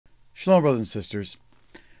Shalom, brothers and sisters.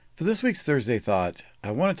 For this week's Thursday Thought, I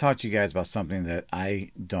want to talk to you guys about something that I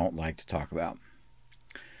don't like to talk about.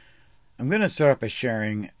 I'm going to start by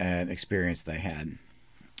sharing an experience that I had.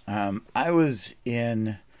 I was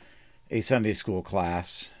in a Sunday school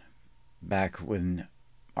class back when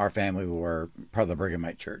our family were part of the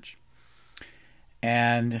Brighamite Church.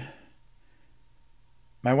 And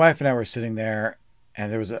my wife and I were sitting there,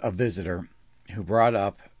 and there was a visitor who brought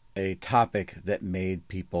up a topic that made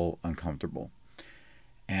people uncomfortable.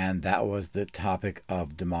 And that was the topic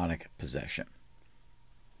of demonic possession.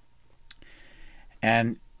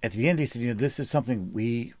 And at the end he said, this is something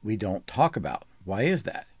we don't talk about. Why is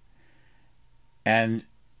that? And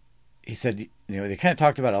he said, they kind of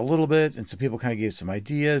talked about it a little bit, and so people kind of gave some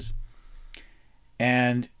ideas.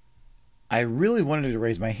 And I really wanted to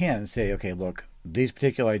raise my hand and say, okay, look, these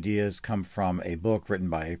particular ideas come from a book written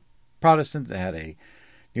by a Protestant that had a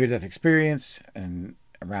near-death experience and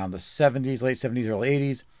around the 70s, late 70s, early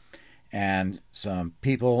 80s, and some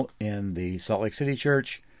people in the Salt Lake City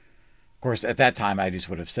church. Of course, at that time, I just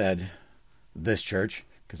would have said this church,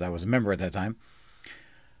 because I was a member at that time,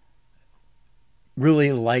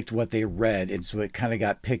 really liked what they read, and so it kind of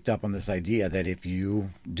got picked up on this idea that if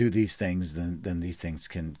you do these things, then these things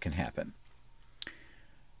can happen.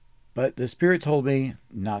 But the Spirit told me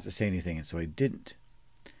not to say anything, and so I didn't.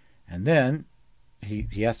 And then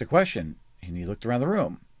he asked a question, and he looked around the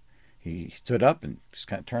room. He stood up and just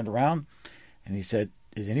kind of turned around, and he said,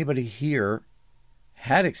 "Has anybody here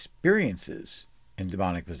had experiences in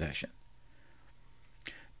demonic possession?"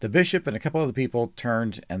 The bishop and a couple other people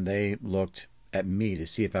turned, and they looked at me to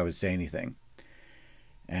see if I would say anything.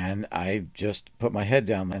 And I just put my head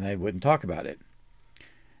down, and I wouldn't talk about it.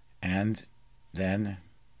 And then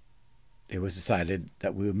it was decided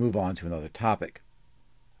that we would move on to another topic.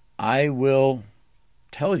 I will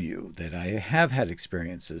tell you that I have had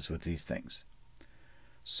experiences with these things.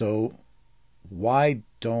 So why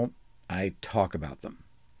don't I talk about them?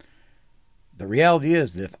 The reality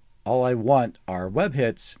is that if all I want are web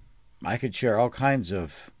hits, I could share all kinds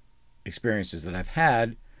of experiences that I've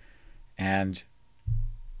had, and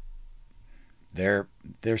they're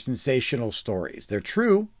sensational stories. They're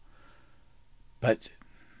true, but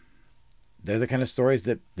they're the kind of stories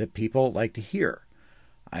that people like to hear.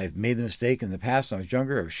 I've made the mistake in the past when I was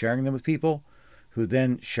younger of sharing them with people who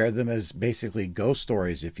then shared them as basically ghost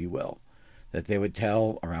stories, if you will, that they would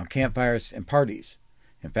tell around campfires and parties.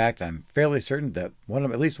 In fact, I'm fairly certain that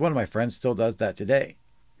at least one of my friends still does that today.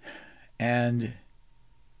 And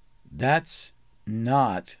that's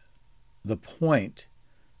not the point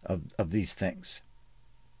of these things.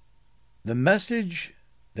 The message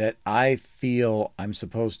that I feel I'm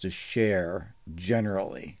supposed to share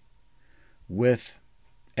generally with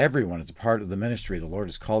everyone as a part of the ministry the Lord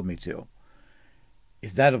has called me to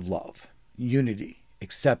is that of love, unity,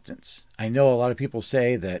 acceptance. I know a lot of people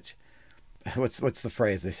say that, what's the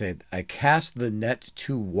phrase? They say, I cast the net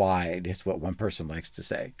too wide, is what one person likes to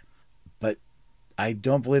say. But I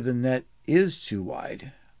don't believe the net is too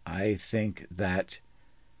wide. I think that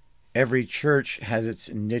every church has its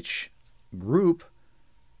niche group,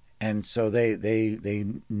 and so they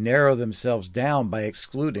narrow themselves down by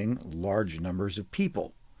excluding large numbers of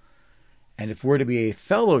people. And if we're to be a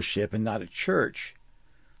fellowship and not a church,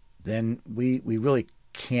 then we really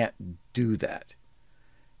can't do that.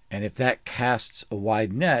 And if that casts a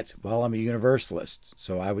wide net, well, I'm a universalist,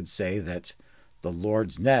 so I would say that the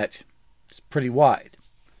Lord's net is pretty wide.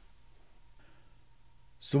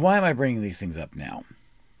 So why am I bringing these things up now?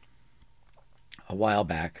 A while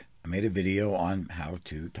back, I made a video on how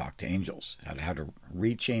to talk to angels, how to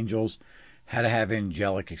reach angels, how to have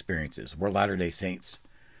angelic experiences. We're Latter-day Saints.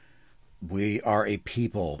 We are a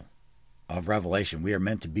people of revelation. We are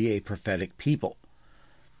meant to be a prophetic people.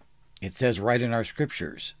 It says right in our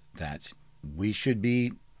scriptures that we should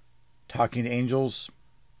be talking to angels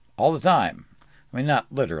all the time. I mean,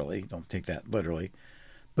 not literally, don't take that literally,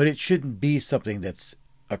 but it shouldn't be something that's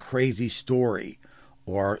a crazy story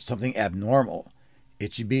or something abnormal.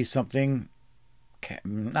 It should be something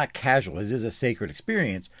not casual. It is a sacred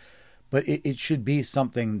experience, but it should be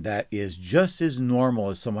something that is just as normal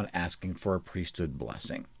as someone asking for a priesthood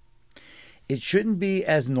blessing. It shouldn't be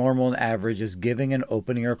as normal and average as giving an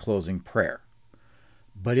opening or closing prayer,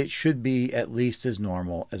 but it should be at least as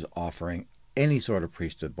normal as offering any sort of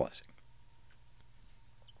priesthood blessing.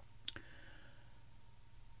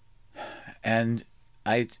 And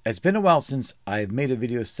it's been a while since I've made a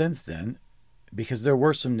video since then, because there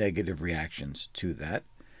were some negative reactions to that,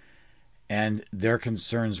 and their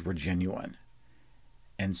concerns were genuine.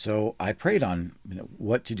 And so I prayed on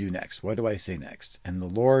what to do next. What do I say next? And the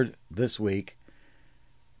Lord this week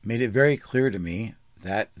made it very clear to me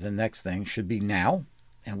that the next thing should be now.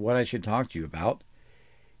 And what I should talk to you about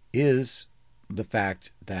is the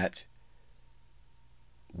fact that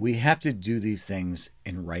we have to do these things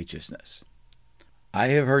in righteousness. I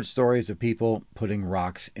have heard stories of people putting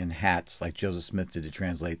rocks in hats like Joseph Smith did to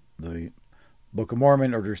translate the Book of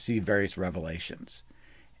Mormon or to receive various revelations.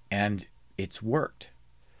 And it's worked.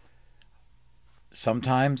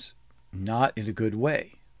 Sometimes not in a good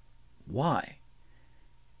way. Why?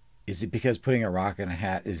 Is it because putting a rock in a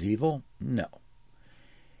hat is evil? No.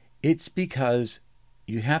 It's because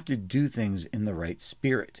you have to do things in the right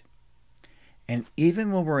spirit. And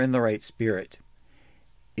even when we're in the right spirit,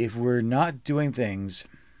 if we're not doing things,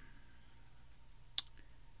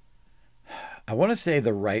 I want to say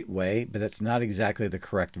the right way, but that's not exactly the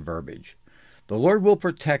correct verbiage. The Lord will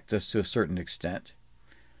protect us to a certain extent.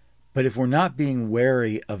 But if we're not being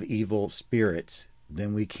wary of evil spirits,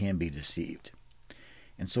 then we can be deceived.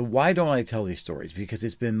 And so why don't I tell these stories? Because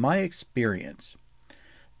it's been my experience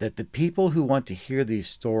that the people who want to hear these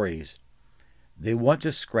stories, they want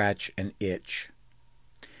to scratch an itch.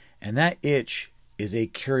 And that itch is a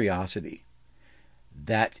curiosity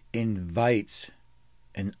that invites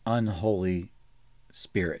an unholy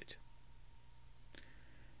spirit.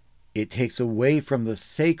 It takes away from the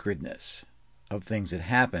sacredness of things that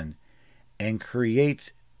happen and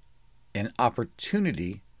creates an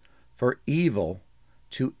opportunity for evil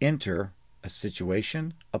to enter a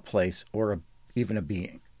situation, a place, or even a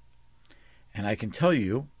being. And I can tell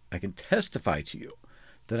you, I can testify to you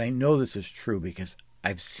that I know this is true because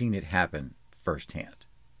I've seen it happen firsthand.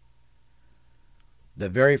 The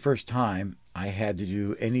very first time I had to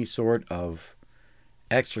do any sort of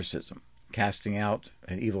exorcism, casting out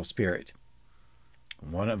an evil spirit,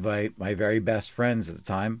 one of my very best friends at the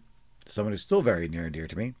time, someone who's still very near and dear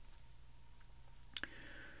to me,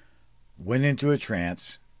 went into a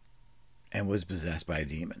trance and was possessed by a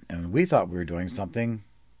demon. And we thought we were doing something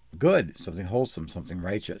good, something wholesome, something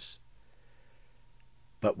righteous.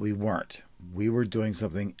 But we weren't. We were doing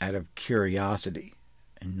something out of curiosity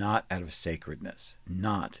and not out of sacredness,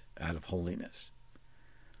 not out of holiness.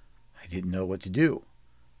 I didn't know what to do.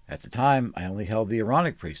 At the time, I only held the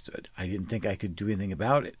Aaronic priesthood. I didn't think I could do anything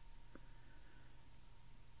about it.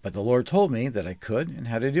 But the Lord told me that I could and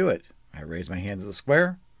how to do it. I raised my hands at the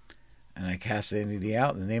square, and I cast the entity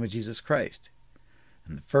out in the name of Jesus Christ.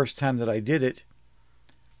 And the first time that I did it,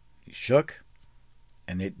 he shook,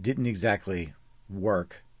 and it didn't exactly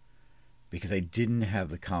work because I didn't have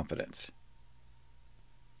the confidence.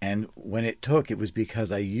 And when it took, it was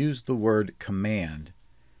because I used the word command,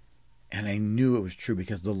 and I knew it was true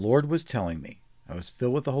because the Lord was telling me. I was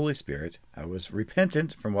filled with the Holy Spirit. I was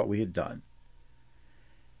repentant from what we had done.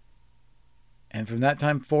 And from that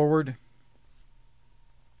time forward,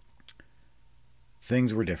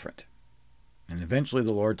 things were different. And eventually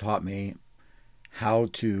the Lord taught me how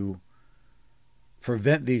to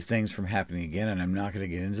prevent these things from happening again. And I'm not going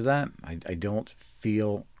to get into that. I don't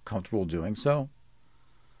feel comfortable doing so.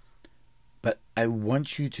 But I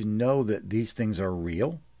want you to know that these things are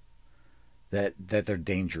real, that they're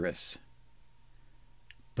dangerous,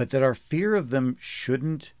 but that our fear of them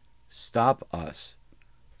shouldn't stop us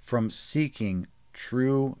from seeking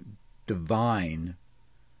true divine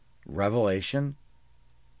revelation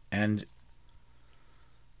and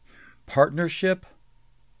partnership,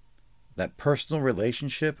 that personal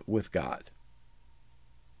relationship with God.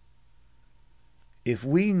 If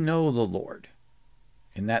we know the Lord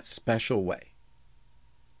in that special way,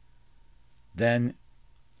 then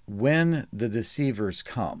when the deceivers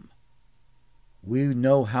come, we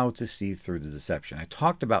know how to see through the deception. I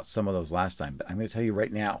talked about some of those last time, but I'm going to tell you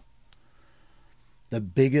right now, the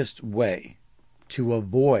biggest way to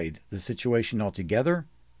avoid the situation altogether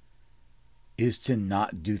is to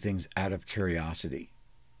not do things out of curiosity.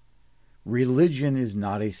 Religion is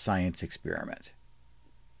not a science experiment.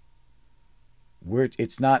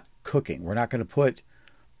 It's not cooking. We're not going to put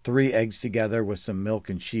 3 eggs together with some milk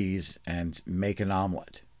and cheese and make an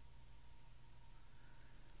omelet.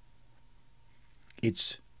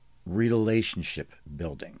 It's relationship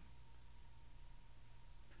building.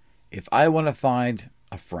 If I want to find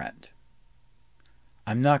a friend,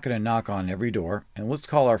 I'm not going to knock on every door. And let's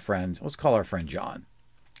call our friend John.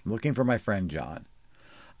 I'm looking for my friend John.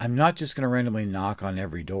 I'm not just going to randomly knock on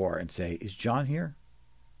every door and say, is John here?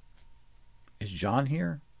 Is John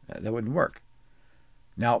here? That wouldn't work.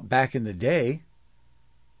 Now, back in the day,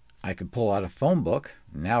 I could pull out a phone book.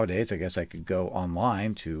 Nowadays, I guess I could go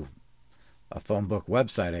online to a phone book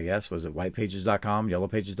website, I guess. Was it whitepages.com,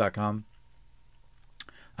 yellowpages.com?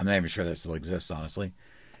 I'm not even sure that still exists, honestly.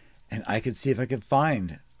 And I could see if I could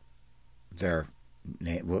find their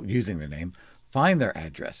name, well, using their name, find their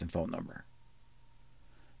address and phone number.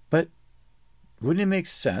 But wouldn't it make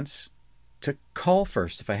sense to call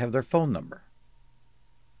first if I have their phone number?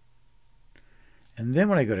 And then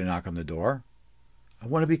when I go to knock on the door, I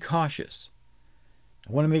want to be cautious.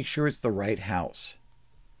 I want to make sure it's the right house.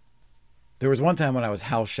 There was one time when I was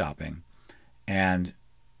house shopping, and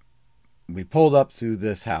we pulled up to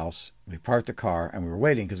this house, we parked the car, and we were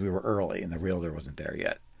waiting because we were early and the realtor wasn't there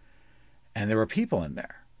yet. And there were people in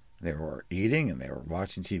there. They were eating and they were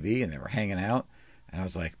watching TV and they were hanging out. And I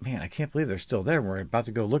was like, man, I can't believe they're still there. We're about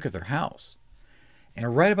to go look at their house.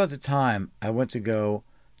 And right about the time I went to go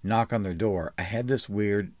knock on their door, I had this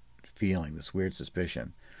weird feeling, this weird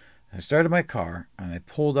suspicion. I started my car and I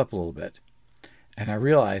pulled up a little bit. And I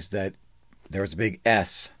realized that there was a big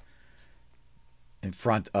S in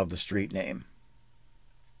front of the street name.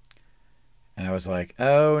 And I was like,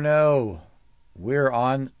 oh no, we're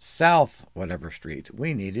on South whatever street.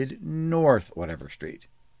 We needed North whatever street.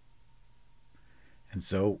 And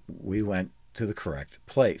so we went to the correct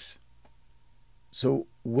place. So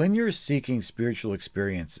when you're seeking spiritual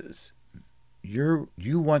experiences, you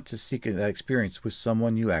want to seek that experience with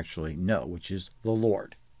someone you actually know, which is the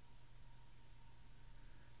Lord.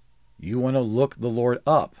 You want to look the Lord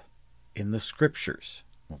up in the scriptures.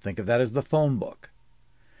 Well, think of that as the phone book.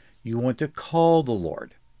 You want to call the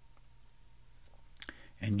Lord.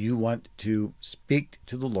 And you want to speak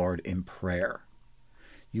to the Lord in prayer.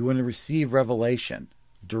 You want to receive revelation,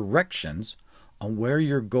 directions on where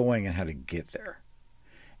you're going and how to get there.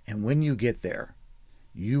 And when you get there,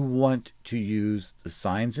 you want to use the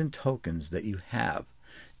signs and tokens that you have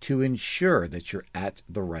to ensure that you're at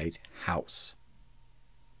the right house.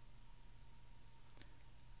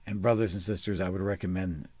 And brothers and sisters, I would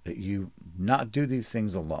recommend that you not do these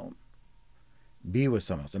things alone. Be with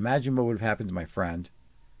someone else. Imagine what would have happened to my friend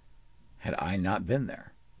had I not been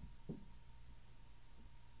there.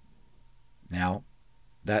 Now,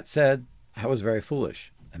 that said, I was very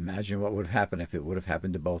foolish. Imagine what would have happened if it would have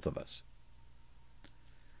happened to both of us.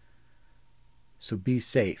 So be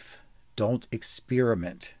safe. Don't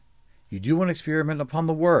experiment. You do want to experiment upon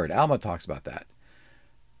the Word. Alma talks about that.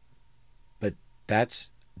 But that's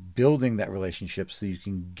building that relationship so you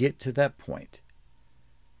can get to that point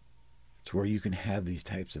to where you can have these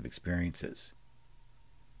types of experiences.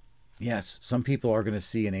 Yes, some people are going to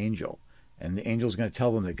see an angel, and the angel is going to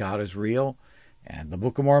tell them that God is real, and the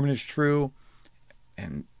Book of Mormon is true,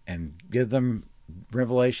 and give them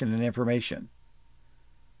revelation and information.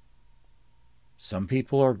 Some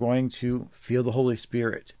people are going to feel the Holy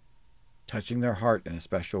Spirit touching their heart in a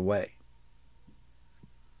special way.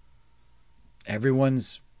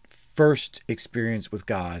 Everyone's first experience with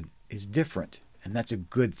God is different, and that's a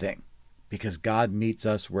good thing, because God meets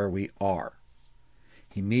us where we are.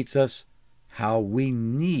 He meets us how we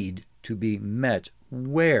need to be met,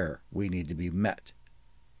 where we need to be met.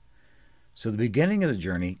 So the beginning of the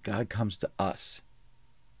journey, God comes to us,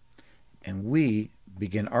 and we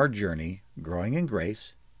begin our journey growing in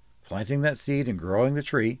grace, planting that seed and growing the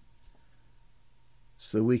tree,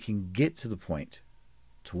 so we can get to the point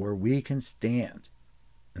to where we can stand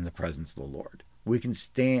in the presence of the Lord. We can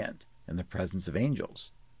stand in the presence of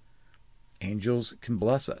angels. Angels can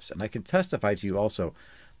bless us. And I can testify to you also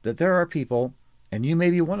that there are people, and you may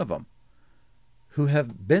be one of them, who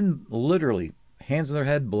have been literally, hands on their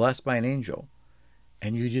head, blessed by an angel,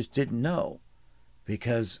 and you just didn't know,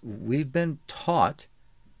 because we've been taught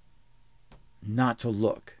not to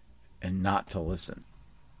look and not to listen.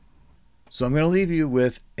 So I'm going to leave you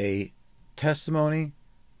with a testimony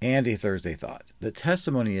and a Thursday thought. The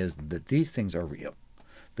testimony is that these things are real.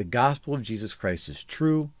 The gospel of Jesus Christ is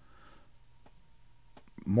true.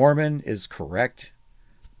 Mormon is correct.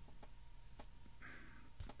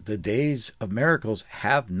 The days of miracles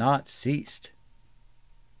have not ceased.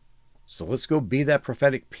 So let's go be that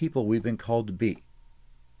prophetic people we've been called to be.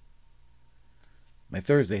 My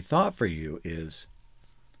Thursday thought for you is,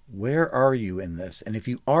 where are you in this? And if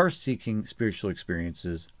you are seeking spiritual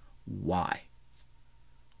experiences, why?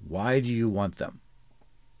 Why do you want them?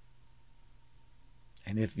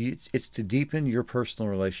 And if it's to deepen your personal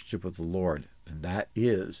relationship with the Lord, and that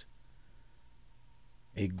is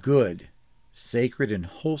a good, sacred, and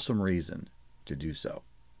wholesome reason to do so.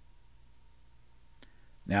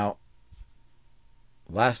 Now,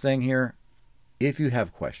 last thing here, if you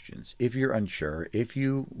have questions, if you're unsure, if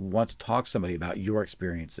you want to talk to somebody about your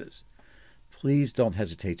experiences, please don't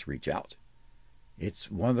hesitate to reach out. It's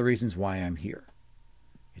one of the reasons why I'm here.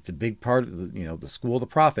 It's a big part of the School of the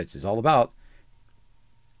Prophets is all about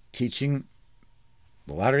teaching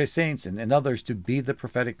the Latter-day Saints and others to be the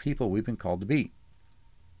prophetic people we've been called to be.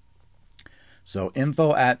 So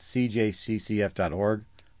info@cjccf.org.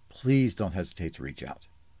 Please don't hesitate to reach out.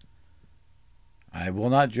 I will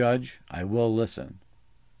not judge. I will listen.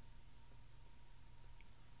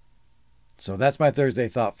 So that's my Thursday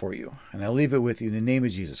thought for you. And I leave it with you in the name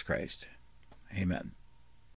of Jesus Christ. Amen.